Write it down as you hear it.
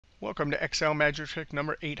Welcome to Excel Magic Trick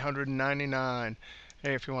number 899.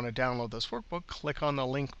 Hey, if you want to download this workbook, click on the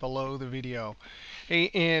link below the video.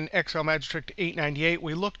 Hey, in Excel Magic Trick 898,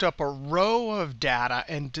 we looked up a row of data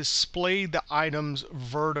and displayed the items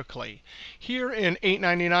vertically. Here in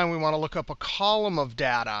 899, we want to look up a column of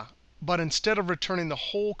data. But instead of returning the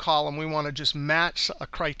whole column, we want to just match a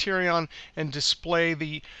criterion and display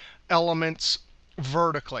the elements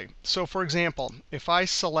vertically. So for example, if I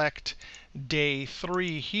select day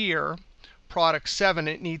 3 here, product 7,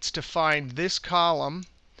 it needs to find this column,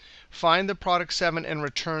 find the product 7, and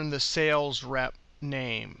return the sales rep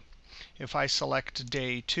name. If I select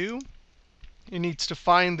day 2, it needs to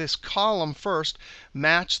find this column first,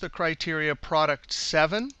 match the criteria product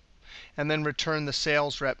 7, and then return the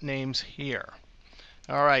sales rep names here.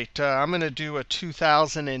 All right, I'm going to do a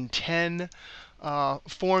 2010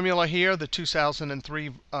 formula here. The 2003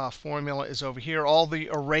 formula is over here. All the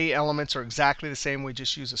array elements are exactly the same. We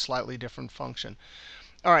just use a slightly different function.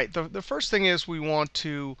 All right, the first thing is we want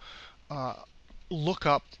to look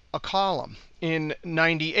up a column. In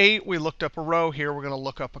 98, we looked up a row. Here, we're going to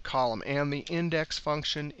look up a column. And the index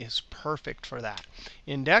function is perfect for that.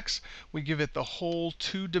 Index, we give it the whole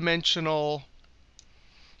two-dimensional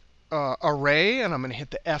array, and I'm going to hit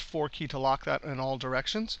the F4 key to lock that in all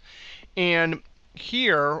directions. And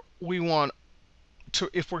here we want to,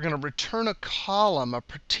 if we're going to return a column, a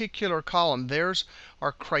particular column, there's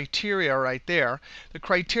our criteria right there. The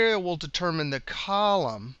criteria will determine the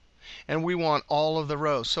column, and we want all of the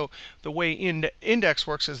rows. So the way index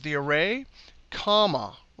works is the array,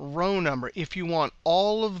 comma, row number. If you want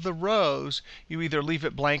all of the rows, you either leave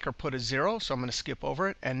it blank or put a 0. So I'm going to skip over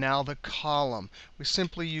it. And now the column. We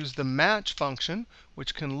simply use the match function,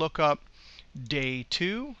 which can look up day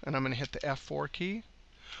 2. And I'm going to hit the F4 key.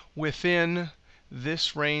 Within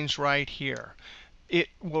this range right here, it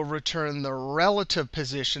will return the relative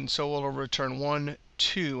position. So it will return 1,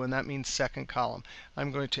 2. And that means second column.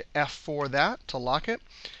 I'm going to F4 that to lock it.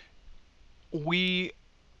 We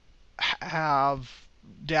have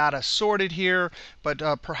data sorted here, but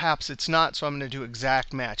perhaps it's not, so I'm going to do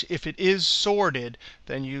exact match. If it is sorted,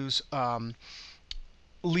 then use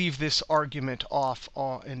leave this argument off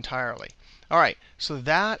entirely. All right, so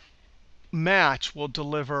that match will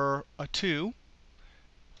deliver a 2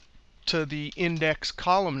 to the index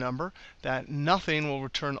column number. That nothing will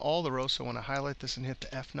return all the rows. So when I highlight this and hit the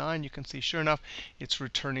F9, you can see, sure enough, it's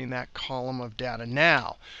returning that column of data.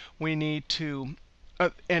 Now, we need to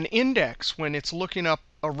an index, when it's looking up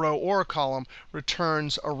a row or a column,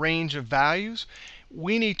 returns a range of values.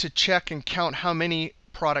 We need to check and count how many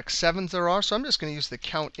product 7s there are. So I'm just going to use the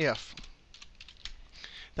count if.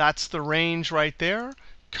 That's the range right there,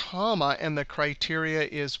 comma, and the criteria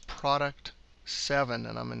is product 7.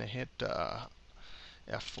 And I'm going to hit F4.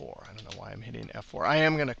 I don't know why I'm hitting F4. I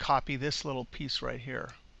am going to copy this little piece right here.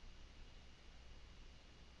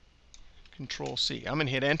 Control C. I'm going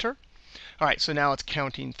to hit Enter. All right, so now it's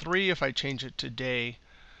counting 3. If I change it to day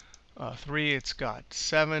 3, it's got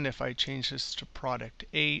 7. If I change this to product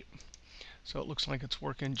 8, so it looks like it's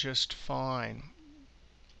working just fine.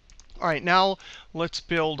 All right, now let's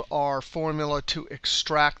build our formula to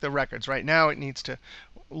extract the records. Right now, it needs to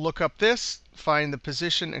look up this, find the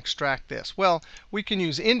position, extract this. Well, we can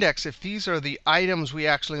use index if these are the items we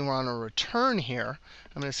actually want to return here.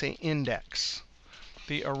 I'm going to say index.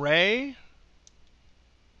 The array,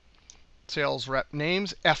 sales rep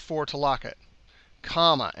names, F4 to lock it,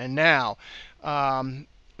 comma. And now,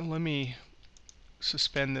 let me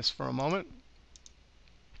suspend this for a moment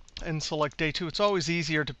and select day 2. It's always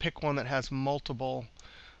easier to pick one that has multiple,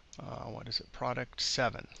 what is it, product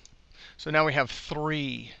 7. So now we have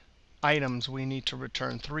 3 items we need to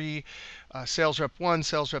return. 3, sales rep 1,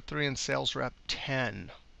 sales rep 3, and sales rep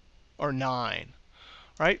 10, or 9.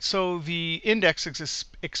 Right? So the index is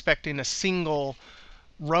expecting a single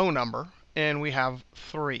row number, and we have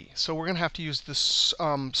 3. So we're going to have to use this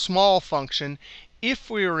small function. If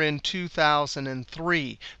we were in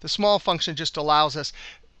 2003, the small function just allows us,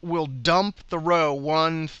 we'll dump the row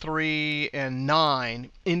 1, 3, and 9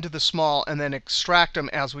 into the small, and then extract them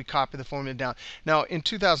as we copy the formula down. Now, in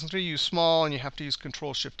 2003, you use small, and you have to use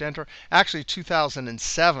Ctrl Shift Enter. Actually,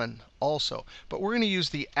 2007 also. But we're going to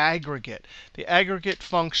use the aggregate. The aggregate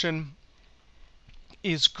function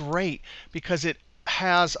is great because it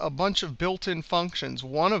has a bunch of built-in functions.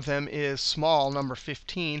 One of them is small, number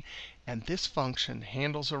 15. And this function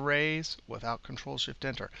handles arrays without Ctrl Shift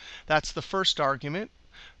Enter. That's the first argument.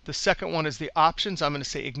 The second one is the options. I'm going to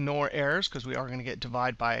say ignore errors because we are going to get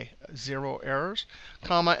divide by 0 errors,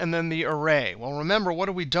 comma, and then the array. Well, remember, what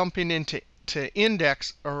are we dumping into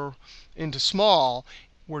index or into small?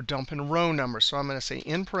 we're dumping row numbers. So I'm going to say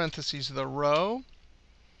in parentheses the row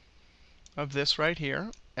of this right here,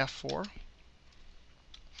 F4.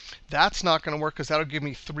 That's not going to work because that'll give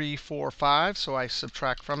me 3, 4, 5. So I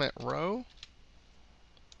subtract from it row,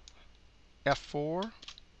 F4.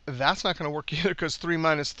 That's not going to work either because 3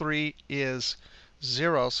 minus 3 is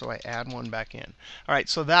 0. So I add 1 back in. All right,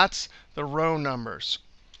 so that's the row numbers.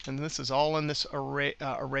 And this is all in this array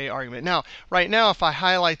argument. Now, right now, if I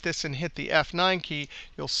highlight this and hit the F9 key,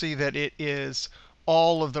 you'll see that it is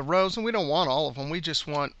all of the rows. And we don't want all of them. We just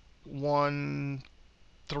want 1,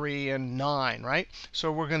 3, and 9, right?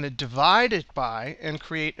 So we're going to divide it by and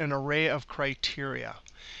create an array of criteria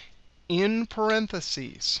in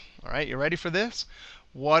parentheses. All right, you ready for this?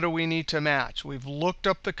 What do we need to match? We've looked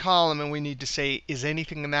up the column, and we need to say, is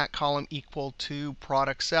anything in that column equal to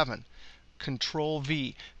product 7? Control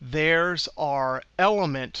V. There's our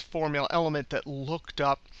element, formula element that looked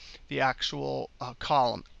up the actual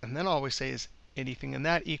column. And then all we say is anything in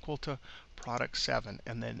that equal to product 7,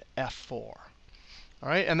 and then F4. All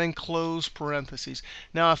right, and then close parentheses.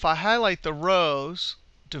 Now, if I highlight the rows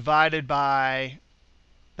divided by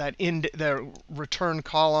that the return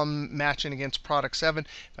column matching against product 7,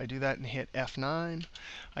 if I do that and hit F9,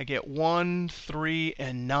 I get 1, 3,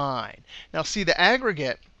 and 9. Now, see the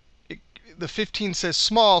aggregate. The 15 says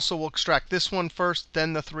small, so we'll extract this one first,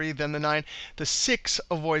 then the 3, then the 9. The 6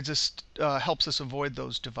 avoids us, helps us avoid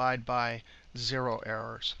those divide by 0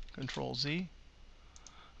 errors. Control Z.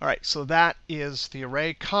 All right, so that is the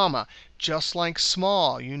array, comma. Just like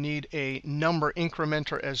small, you need a number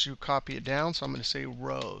incrementer as you copy it down. So I'm going to say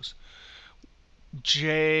rows.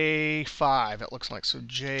 J5, it looks like. So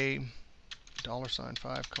 $5,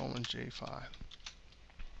 $J5.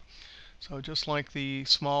 So just like the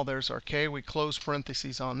small, there's our K. We close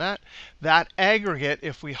parentheses on that. That aggregate,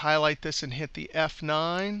 if we highlight this and hit the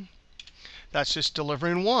F9, that's just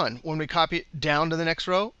delivering 1. When we copy it down to the next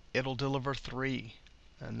row, it'll deliver 3,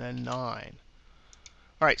 and then 9.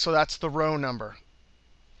 All right, so that's the row number.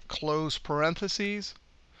 Close parentheses,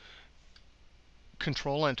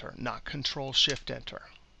 Control Enter, not Control Shift Enter,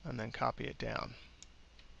 and then copy it down.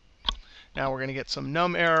 Now we're going to get some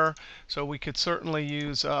num error. So we could certainly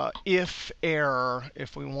use if error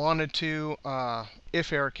if we wanted to.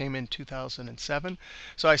 If error came in 2007.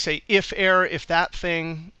 So I say if error, if that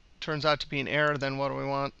thing turns out to be an error, then what do we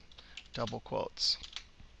want? Double quotes.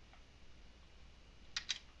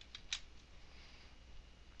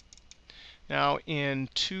 Now in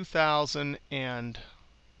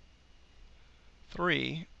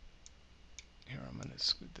 2003, here, I'm going to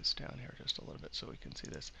scoot this down here just a little bit so we can see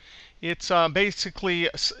this. It's basically,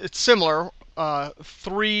 it's similar.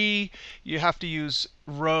 3, you have to use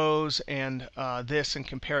rows and this and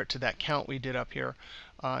compare it to that count we did up here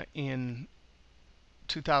in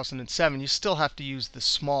 2007. You still have to use the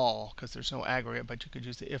small because there's no aggregate, but you could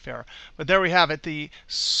use the if error. But there we have it, the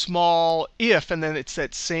small if, and then it's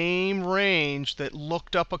that same range that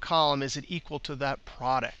looked up a column. Is it equal to that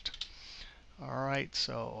product? All right,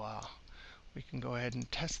 so we can go ahead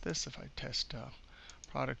and test this. If I test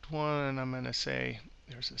product 1, I'm going to say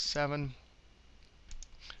there's a 7.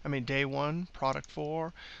 I mean day 1, product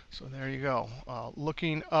 4. So there you go.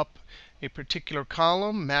 Looking up a particular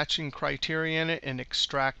column, matching criteria in it, and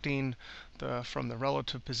extracting from the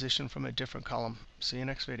relative position from a different column. See you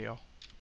next video.